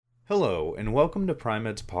Hello, and welcome to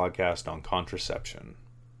Pri-Med's podcast on contraception.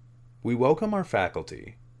 We welcome our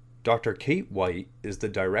faculty. Dr. Kate White is the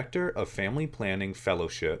Director of Family Planning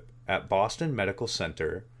Fellowship at Boston Medical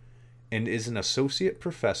Center and is an Associate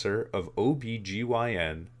Professor of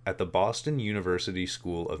OB/GYN at the Boston University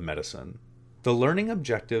School of Medicine. The learning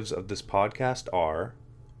objectives of this podcast are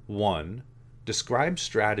 1. Describe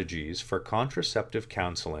strategies for contraceptive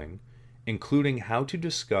counseling, including how to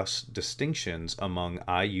discuss distinctions among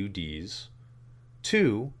IUDs.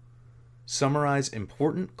 2. Summarize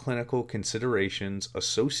important clinical considerations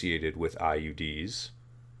associated with IUDs.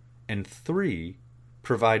 And 3.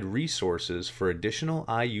 Provide resources for additional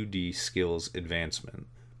IUD skills advancement.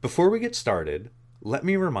 Before we get started, let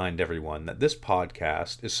me remind everyone that this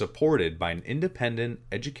podcast is supported by an independent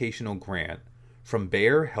educational grant from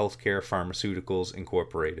Bayer Healthcare Pharmaceuticals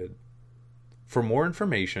Incorporated. For more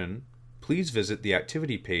information, please visit the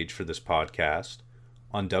activity page for this podcast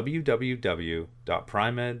on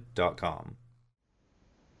www.primed.com.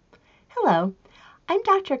 Hello, I'm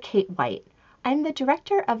Dr. Kate White. I'm the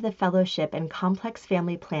Director of the Fellowship in Complex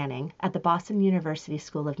Family Planning at the Boston University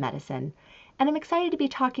School of Medicine, and I'm excited to be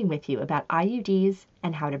talking with you about IUDs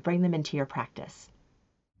and how to bring them into your practice.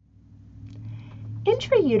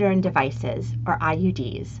 Intrauterine devices, or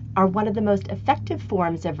IUDs, are one of the most effective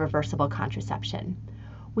forms of reversible contraception.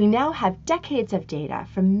 We now have decades of data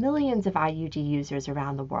from millions of IUD users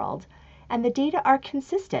around the world, and the data are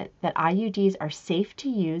consistent that IUDs are safe to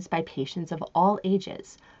use by patients of all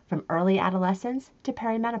ages, from early adolescence to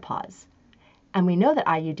perimenopause. And we know that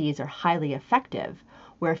IUDs are highly effective,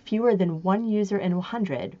 where fewer than one user in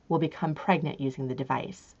 100 will become pregnant using the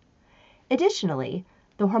device. Additionally,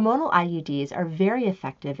 the hormonal IUDs are very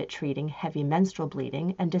effective at treating heavy menstrual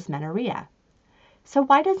bleeding and dysmenorrhea. So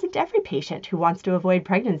why doesn't every patient who wants to avoid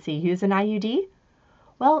pregnancy use an IUD?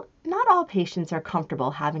 Well, not all patients are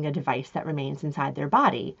comfortable having a device that remains inside their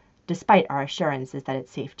body, despite our assurances that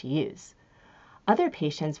it's safe to use. Other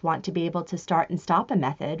patients want to be able to start and stop a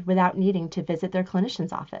method without needing to visit their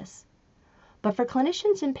clinician's office. But for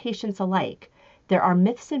clinicians and patients alike, there are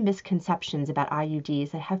myths and misconceptions about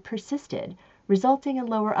IUDs that have persisted, resulting in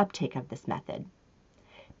lower uptake of this method.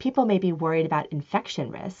 People may be worried about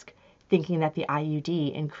infection risk, thinking that the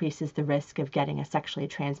IUD increases the risk of getting a sexually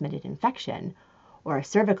transmitted infection, or a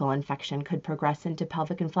cervical infection could progress into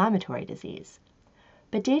pelvic inflammatory disease.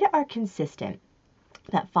 But data are consistent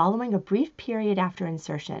that following a brief period after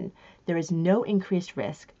insertion, there is no increased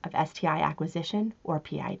risk of STI acquisition or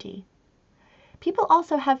PID. People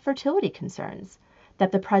also have fertility concerns,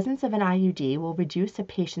 that the presence of an IUD will reduce a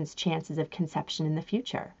patient's chances of conception in the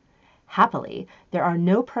future. Happily, there are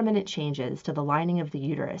no permanent changes to the lining of the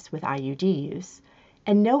uterus with IUD use,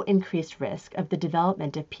 and no increased risk of the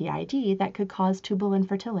development of PID that could cause tubal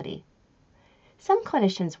infertility. Some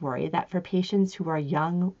clinicians worry that for patients who are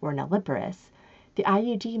young or nulliparous, the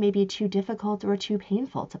IUD may be too difficult or too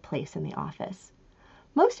painful to place in the office.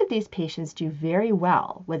 Most of these patients do very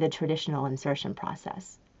well with a traditional insertion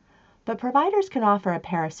process. But providers can offer a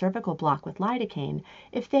paracervical block with lidocaine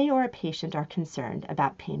if they or a patient are concerned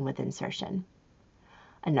about pain with insertion.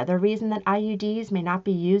 Another reason that IUDs may not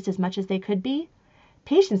be used as much as they could be,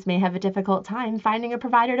 patients may have a difficult time finding a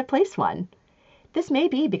provider to place one. This may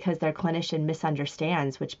be because their clinician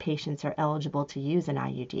misunderstands which patients are eligible to use an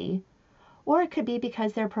IUD, or it could be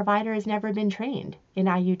because their provider has never been trained in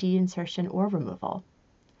IUD insertion or removal.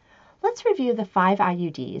 Let's review the 5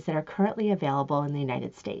 IUDs that are currently available in the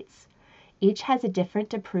United States. Each has a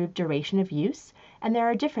different approved duration of use, and there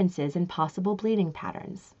are differences in possible bleeding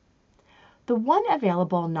patterns. The one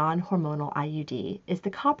available non-hormonal IUD is the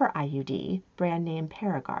copper IUD, brand name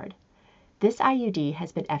Paragard. This IUD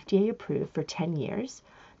has been FDA approved for 10 years,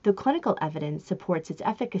 though clinical evidence supports its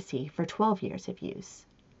efficacy for 12 years of use.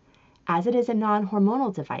 As it is a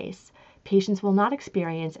non-hormonal device, patients will not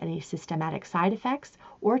experience any systematic side effects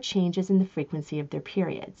or changes in the frequency of their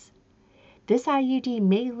periods. This IUD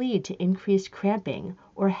may lead to increased cramping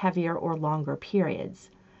or heavier or longer periods,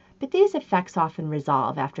 but these effects often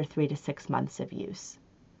resolve after 3 to 6 months of use.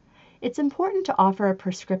 It's important to offer a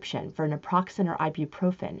prescription for naproxen or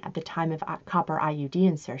ibuprofen at the time of copper IUD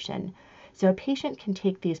insertion, so a patient can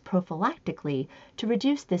take these prophylactically to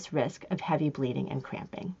reduce this risk of heavy bleeding and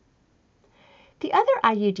cramping. The other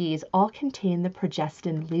IUDs all contain the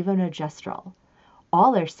progestin levonorgestrel.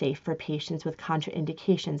 All are safe for patients with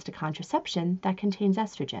contraindications to contraception that contains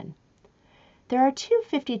estrogen. There are 2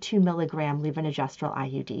 52 mg levonorgestrel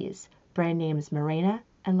IUDs, brand names Mirena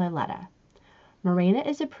and Liletta. Mirena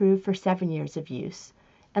is approved for 7 years of use,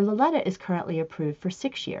 and Liletta is currently approved for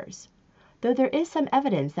 6 years, though there is some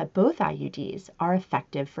evidence that both IUDs are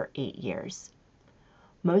effective for 8 years.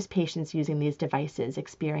 Most patients using these devices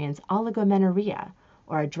experience oligomenorrhea,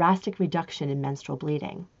 or a drastic reduction in menstrual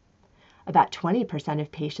bleeding. About 20%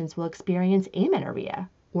 of patients will experience amenorrhea,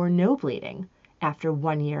 or no bleeding, after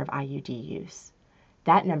 1 year of IUD use.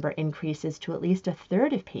 That number increases to at least a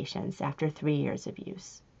third of patients after 3 years of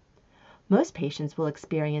use. Most patients will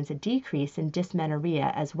experience a decrease in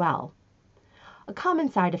dysmenorrhea as well. A common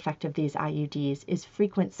side effect of these IUDs is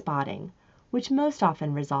frequent spotting, which most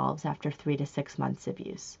often resolves after 3 to 6 months of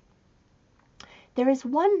use. There is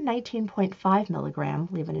one 19.5 milligram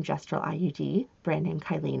levonorgestrel IUD, brand name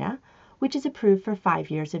Kyleena, which is approved for 5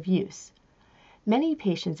 years of use. Many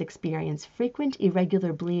patients experience frequent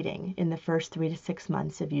irregular bleeding in the first 3 to 6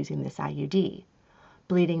 months of using this IUD.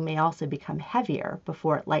 Bleeding may also become heavier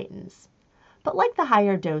before it lightens. But like the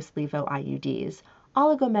higher dose levo IUDs,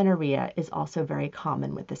 oligomenorrhea is also very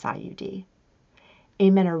common with this IUD.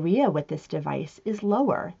 Amenorrhea with this device is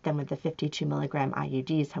lower than with the 52 milligram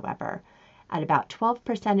IUDs, however, at about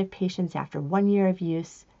 12% of patients after 1 year of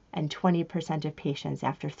use and 20% of patients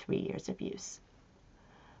after 3 years of use.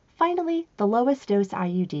 Finally, the lowest dose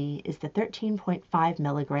IUD is the 13.5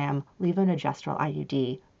 milligram levonorgestrel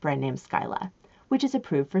IUD, brand name Skyla, which is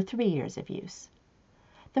approved for 3 years of use.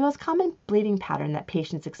 The most common bleeding pattern that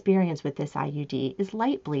patients experience with this IUD is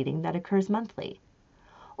light bleeding that occurs monthly.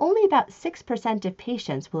 Only about 6% of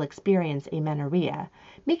patients will experience amenorrhea,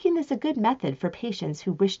 making this a good method for patients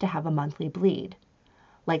who wish to have a monthly bleed.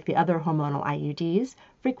 Like the other hormonal IUDs,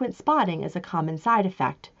 frequent spotting is a common side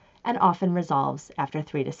effect and often resolves after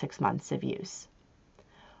 3 to 6 months of use.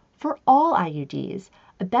 For all IUDs,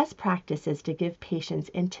 a best practice is to give patients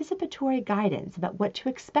anticipatory guidance about what to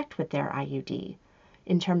expect with their IUD,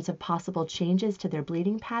 in terms of possible changes to their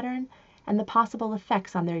bleeding pattern and the possible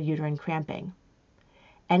effects on their uterine cramping.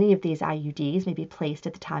 Any of these IUDs may be placed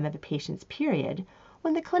at the time of a patient's period,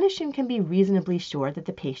 when the clinician can be reasonably sure that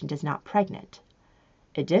the patient is not pregnant.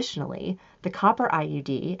 Additionally, the copper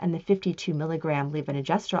IUD and the 52 milligram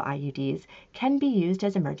levonorgestrel IUDs can be used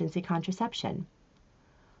as emergency contraception.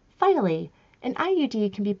 Finally, an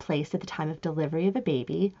IUD can be placed at the time of delivery of a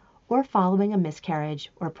baby or following a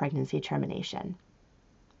miscarriage or pregnancy termination.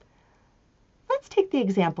 Let's take the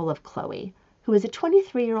example of Chloe, who is a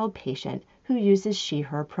 23-year-old patient who uses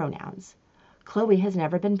she/her pronouns. Chloe has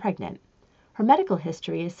never been pregnant. Her medical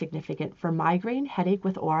history is significant for migraine headache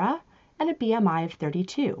with aura and a BMI of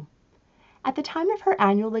 32. At the time of her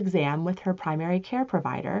annual exam with her primary care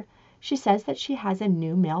provider, she says that she has a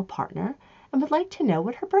new male partner and would like to know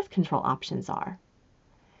what her birth control options are.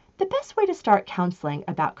 The best way to start counseling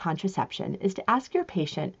about contraception is to ask your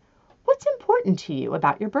patient, what's important to you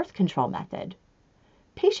about your birth control method?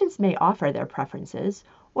 Patients may offer their preferences,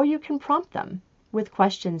 or you can prompt them with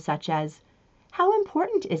questions such as, how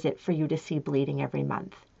important is it for you to see bleeding every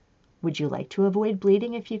month? Would you like to avoid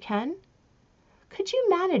bleeding if you can? Could you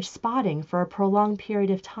manage spotting for a prolonged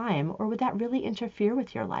period of time, or would that really interfere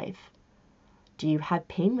with your life? Do you have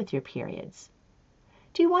pain with your periods?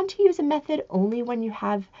 Do you want to use a method only when you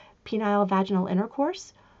have penile vaginal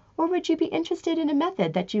intercourse, or would you be interested in a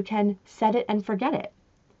method that you can set it and forget it?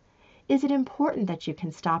 Is it important that you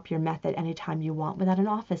can stop your method anytime you want without an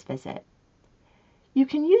office visit? You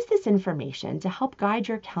can use this information to help guide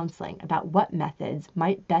your counseling about what methods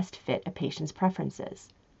might best fit a patient's preferences.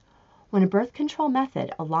 When a birth control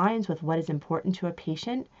method aligns with what is important to a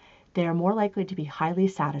patient, they are more likely to be highly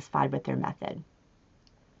satisfied with their method.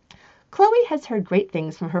 Chloe has heard great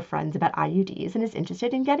things from her friends about IUDs and is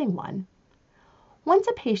interested in getting one. Once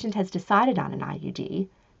a patient has decided on an IUD,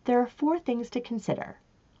 there are 4 things to consider.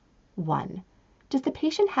 1. Does the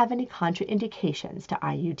patient have any contraindications to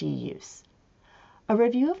IUD use? A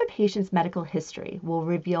review of a patient's medical history will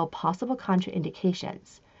reveal possible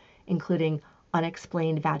contraindications, including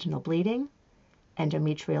unexplained vaginal bleeding,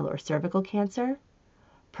 endometrial or cervical cancer,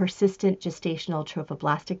 persistent gestational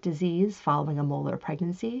trophoblastic disease following a molar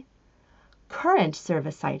pregnancy, current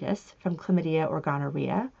cervicitis from chlamydia or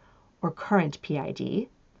gonorrhea, or current PID,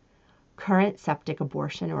 current septic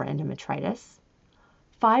abortion or endometritis,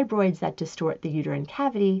 fibroids that distort the uterine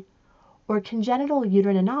cavity, or congenital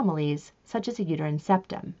uterine anomalies such as a uterine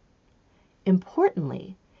septum.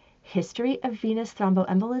 Importantly, history of venous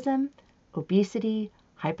thromboembolism, obesity,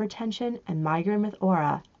 hypertension, and migraine with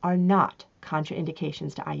aura are not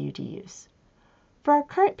contraindications to IUD use. For our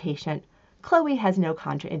current patient, Chloe has no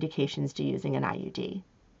contraindications to using an IUD.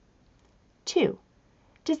 2.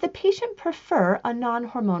 Does the patient prefer a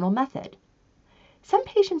non-hormonal method? Some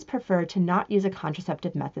patients prefer to not use a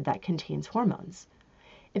contraceptive method that contains hormones.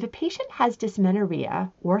 If a patient has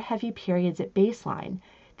dysmenorrhea or heavy periods at baseline,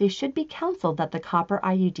 they should be counseled that the copper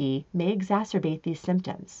IUD may exacerbate these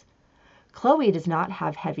symptoms. Chloe does not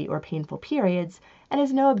have heavy or painful periods and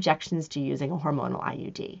has no objections to using a hormonal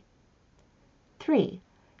IUD. 3.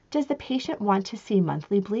 Does the patient want to see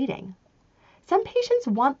monthly bleeding? Some patients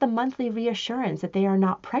want the monthly reassurance that they are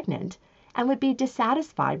not pregnant and would be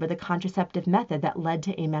dissatisfied with a contraceptive method that led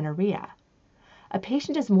to amenorrhea. A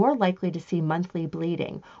patient is more likely to see monthly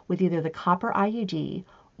bleeding with either the copper IUD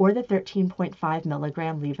or the 13.5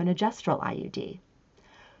 milligram levonorgestrel IUD.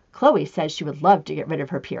 Chloe says she would love to get rid of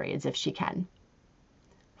her periods if she can.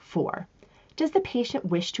 4. Does the patient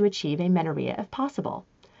wish to achieve amenorrhea if possible?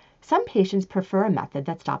 Some patients prefer a method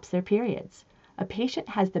that stops their periods. A patient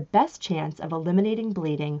has the best chance of eliminating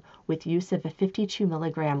bleeding with use of a 52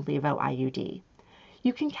 milligram levo IUD.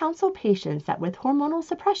 You can counsel patients that with hormonal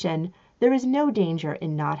suppression, there is no danger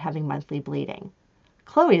in not having monthly bleeding.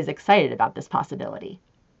 Chloe is excited about this possibility.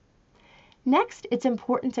 Next, it's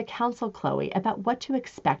important to counsel Chloe about what to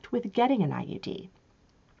expect with getting an IUD.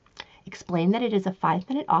 Explain that it is a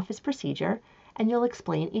 5-minute office procedure, and you'll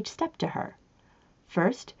explain each step to her.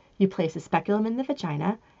 First, you place a speculum in the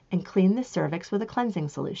vagina and clean the cervix with a cleansing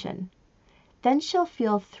solution. Then she'll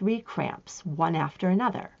feel 3 cramps, one after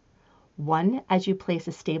another. One as you place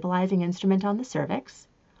a stabilizing instrument on the cervix,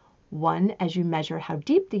 one as you measure how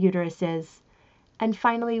deep the uterus is, and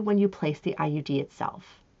finally when you place the IUD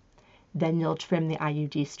itself. Then you'll trim the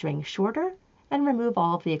IUD string shorter and remove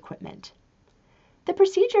all of the equipment. The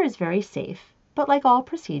procedure is very safe, but like all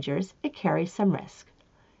procedures, it carries some risk.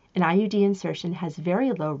 An IUD insertion has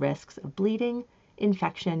very low risks of bleeding,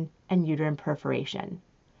 infection, and uterine perforation.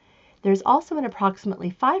 There's also an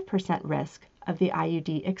approximately 5% risk of the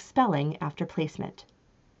IUD expelling after placement.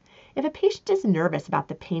 If a patient is nervous about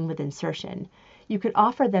the pain with insertion, you could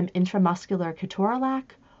offer them intramuscular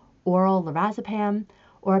ketorolac, oral lorazepam,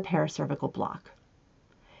 or a paracervical block.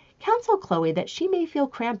 Counsel Chloe that she may feel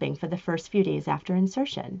cramping for the first few days after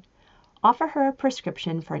insertion. Offer her a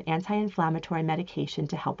prescription for an anti-inflammatory medication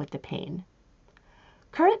to help with the pain.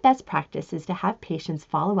 Current best practice is to have patients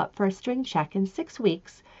follow up for a string check in 6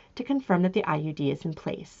 weeks to confirm that the IUD is in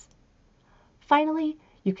place. Finally,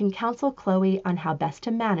 you can counsel Chloe on how best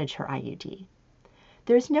to manage her IUD.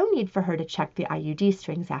 There is no need for her to check the IUD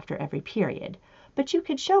strings after every period, but you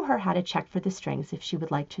could show her how to check for the strings if she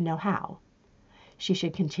would like to know how. She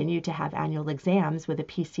should continue to have annual exams with a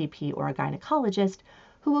PCP or a gynecologist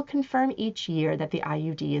who will confirm each year that the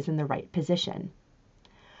IUD is in the right position.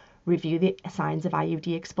 Review the signs of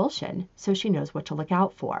IUD expulsion so she knows what to look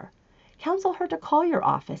out for. Counsel her to call your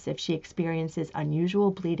office if she experiences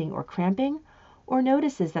unusual bleeding or cramping or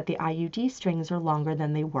notices that the IUD strings are longer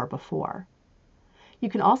than they were before. You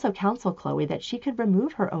can also counsel Chloe that she could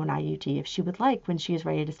remove her own IUD if she would like when she is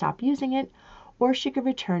ready to stop using it, or she could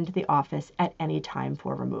return to the office at any time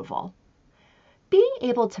for removal. Being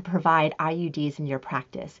able to provide IUDs in your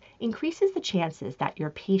practice increases the chances that your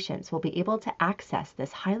patients will be able to access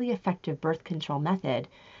this highly effective birth control method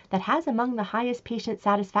that has among the highest patient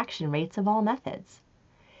satisfaction rates of all methods.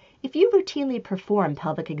 If you routinely perform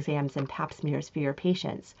pelvic exams and pap smears for your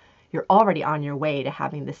patients, you're already on your way to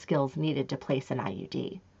having the skills needed to place an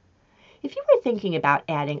IUD. If you were thinking about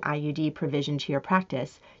adding IUD provision to your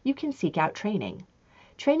practice, you can seek out training.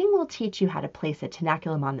 Training will teach you how to place a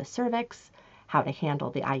tenaculum on the cervix, how to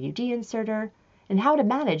handle the IUD inserter, and how to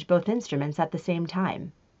manage both instruments at the same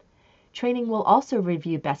time. Training will also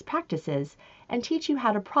review best practices and teach you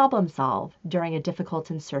how to problem solve during a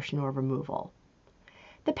difficult insertion or removal.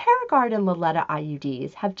 The Paragard and Liletta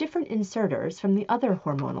IUDs have different inserters from the other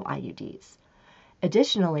hormonal IUDs.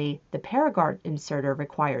 Additionally, the Paragard inserter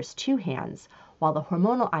requires 2 hands, while the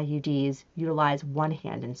hormonal IUDs utilize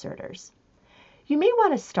 1-hand inserters. You may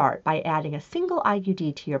want to start by adding a single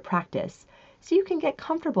IUD to your practice so you can get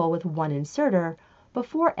comfortable with one inserter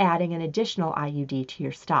before adding an additional IUD to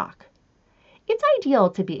your stock. It's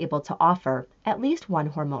ideal to be able to offer at least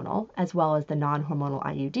one hormonal as well as the non-hormonal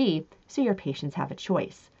IUD so your patients have a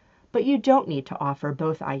choice, but you don't need to offer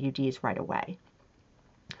both IUDs right away.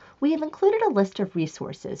 We have included a list of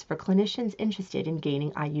resources for clinicians interested in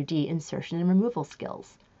gaining IUD insertion and removal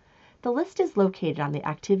skills. The list is located on the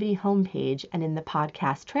activity homepage and in the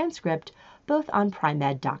podcast transcript, both on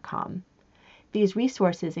Pri-Med.com. These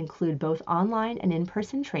resources include both online and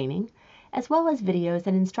in-person training, as well as videos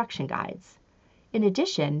and instruction guides. In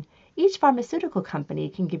addition, each pharmaceutical company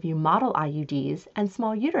can give you model IUDs and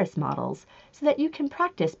small uterus models so that you can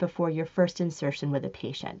practice before your first insertion with a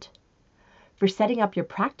patient. For setting up your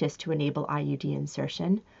practice to enable IUD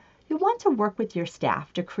insertion, you'll want to work with your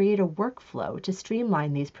staff to create a workflow to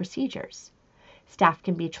streamline these procedures. Staff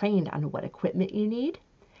can be trained on what equipment you need,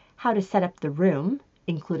 how to set up the room,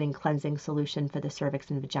 including cleansing solution for the cervix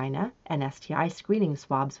and vagina and STI screening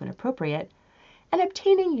swabs when appropriate, and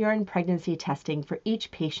obtaining urine pregnancy testing for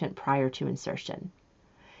each patient prior to insertion.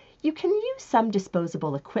 You can use some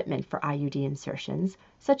disposable equipment for IUD insertions,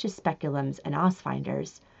 such as speculums and os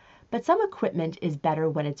finders, but some equipment is better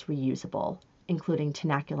when it's reusable, including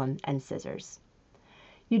tenaculum and scissors.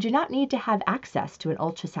 You do not need to have access to an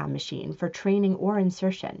ultrasound machine for training or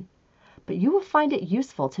insertion, but you will find it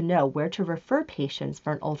useful to know where to refer patients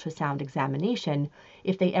for an ultrasound examination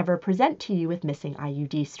if they ever present to you with missing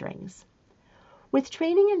IUD strings. With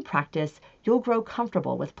training and practice, you'll grow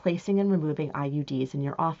comfortable with placing and removing IUDs in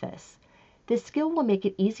your office. This skill will make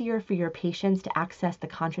it easier for your patients to access the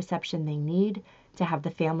contraception they need to have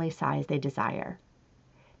the family size they desire.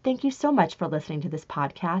 Thank you so much for listening to this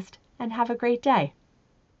podcast, and have a great day.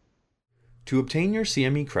 To obtain your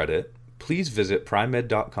CME credit, please visit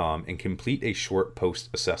Pri-Med.com and complete a short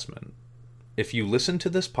post-assessment. If you listen to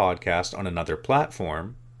this podcast on another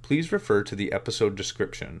platform, please refer to the episode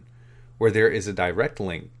description, where there is a direct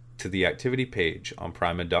link to the activity page on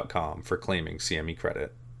Pri-Med.com for claiming CME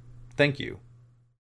credit. Thank you.